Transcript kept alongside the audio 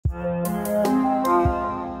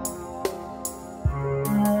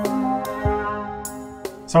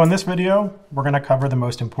So in this video, we're going to cover the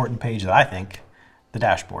most important page that I think, the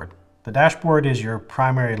dashboard. The dashboard is your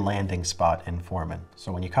primary landing spot in Foreman.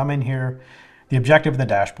 So when you come in here, the objective of the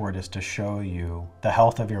dashboard is to show you the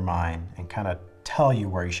health of your mine and kind of tell you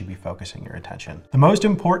where you should be focusing your attention. The most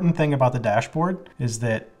important thing about the dashboard is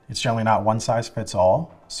that it's generally not one size fits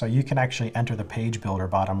all. So you can actually enter the page builder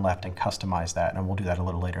bottom left and customize that. And we'll do that a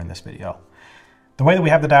little later in this video. The way that we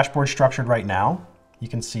have the dashboard structured right now, you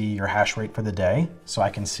can see your hash rate for the day. So I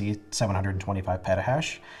can see 725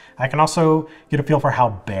 petahash. I can also get a feel for how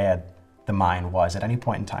bad the mine was at any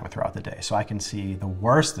point in time throughout the day. So I can see the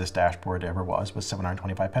worst this dashboard ever was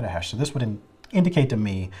 725 petahash. So this would indicate to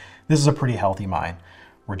me this is a pretty healthy mine.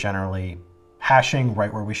 We're generally hashing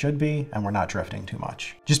right where we should be, and we're not drifting too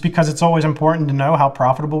much. Just because it's always important to know how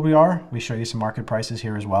profitable we are, we show you some market prices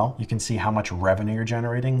here as well. You can see how much revenue you're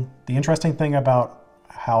generating. The interesting thing about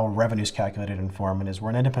how revenue is calculated in Foreman is we're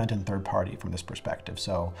an independent third party from this perspective.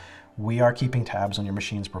 So we are keeping tabs on your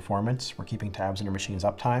machine's performance. We're keeping tabs on your machine's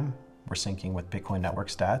uptime. We're syncing with Bitcoin network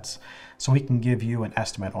stats. So we can give you an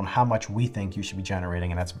estimate on how much we think you should be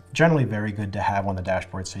generating. And that's generally very good to have on the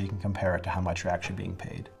dashboard so you can compare it to how much you're actually being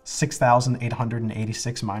paid.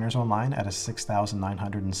 6,886 miners online at a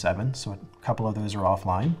 6,907. So a couple of those are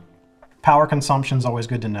offline. Power consumption is always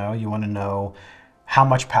good to know. You want to know how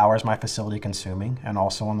much power is my facility consuming, and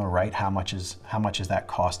also on the right, how much is that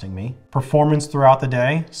costing me. Performance throughout the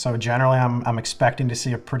day. So generally I'm expecting to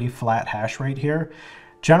see a pretty flat hash rate here.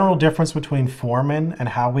 General difference between Foreman and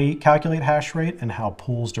how we calculate hash rate and how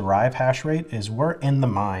pools derive hash rate is we're in the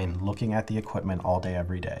mine looking at the equipment all day,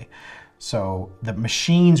 every day. So the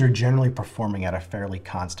machines are generally performing at a fairly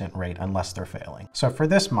constant rate unless they're failing. So for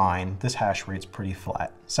this mine, this hash rate's pretty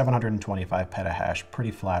flat, 725 petahash,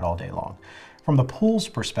 pretty flat all day long. From the pool's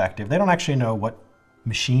perspective, they don't actually know what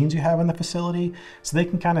machines you have in the facility, so they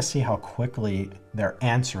can kind of see how quickly they're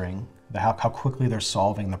answering, how quickly they're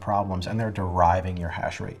solving the problems, and they're deriving your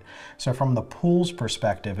hash rate. So from the pool's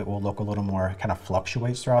perspective, it will look a little more kind of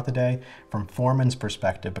fluctuates throughout the day. From Foreman's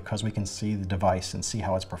perspective, because we can see the device and see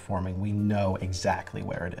how it's performing, we know exactly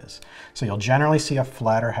where it is. So you'll generally see a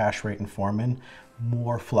flatter hash rate in Foreman,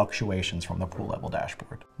 more fluctuations from the pool level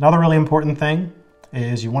dashboard. Another really important thing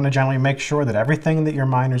is you want to generally make sure that everything that your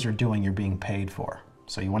miners are doing, you're being paid for.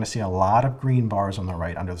 So you want to see a lot of green bars on the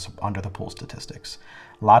right under the pool statistics.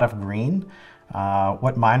 A lot of green.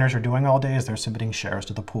 What miners are doing all day is they're submitting shares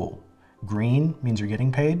to the pool. Green means you're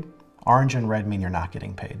getting paid. Orange and red mean you're not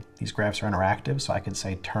getting paid. These graphs are interactive, so I can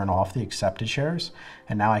say turn off the accepted shares,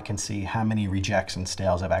 and now I can see how many rejects and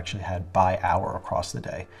stales I've actually had by hour across the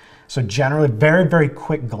day. So generally, very, very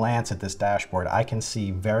quick glance at this dashboard, I can see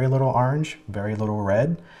very little orange, very little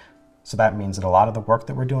red. So that means that a lot of the work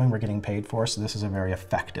that we're doing, we're getting paid for, so this is a very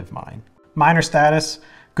effective mine. Miner status,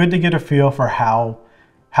 good to get a feel for how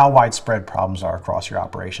widespread problems are across your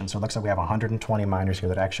operation. So it looks like we have 120 miners here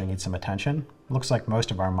that actually need some attention. It looks like most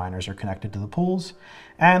of our miners are connected to the pools,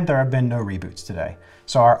 and there have been no reboots today.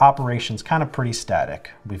 So our operation's kind of pretty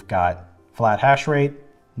static. We've got flat hash rate,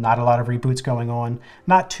 not a lot of reboots going on,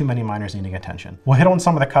 not too many miners needing attention. We'll hit on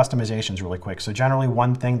some of the customizations really quick. So generally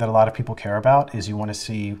one thing that a lot of people care about is you want to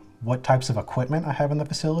see what types of equipment I have in the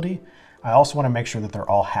facility. I also want to make sure that they're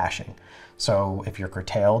all hashing. So if you're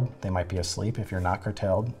curtailed, they might be asleep. If you're not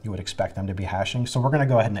curtailed, you would expect them to be hashing. So we're going to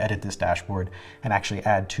go ahead and edit this dashboard and actually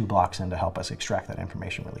add 2 blocks in to help us extract that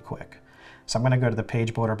information really quick. So I'm going to go to the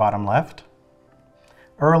page builder bottom left.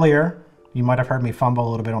 Earlier, you might have heard me fumble a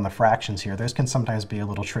little bit on the fractions here. Those can sometimes be a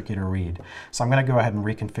little tricky to read. So I'm going to go ahead and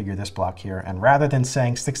reconfigure this block here. And rather than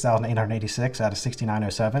saying 6,886 out of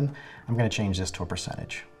 6,907, I'm going to change this to a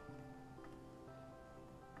percentage.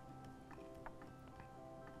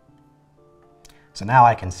 So now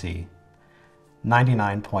I can see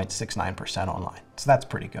 99.69% online. So that's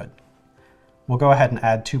pretty good. We'll go ahead and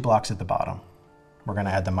add 2 blocks at the bottom. We're going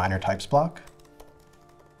to add the miner types block.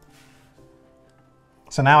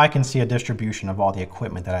 So now I can see a distribution of all the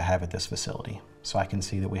equipment that I have at this facility. So I can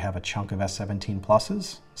see that we have a chunk of S17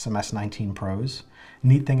 pluses, some S19 pros.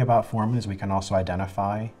 Neat thing about Foreman is we can also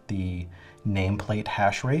identify the nameplate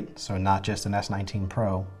hash rate. So not just an S19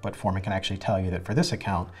 Pro, but Foreman can actually tell you that for this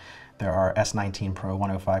account, there are S19 Pro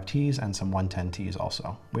 105Ts and some 110Ts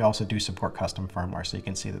also. We also do support custom firmware, so you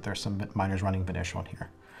can see that there's some miners running Vanish on here.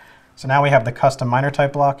 So now we have the custom miner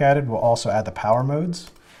type block added. We'll also add the power modes.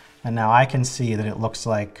 And now I can see that it looks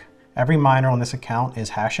like every miner on this account is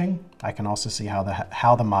hashing. I can also see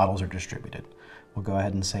how the models are distributed. We'll go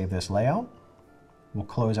ahead and save this layout. We'll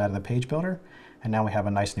close out of the page builder. And now we have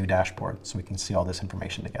a nice new dashboard so we can see all this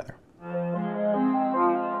information together.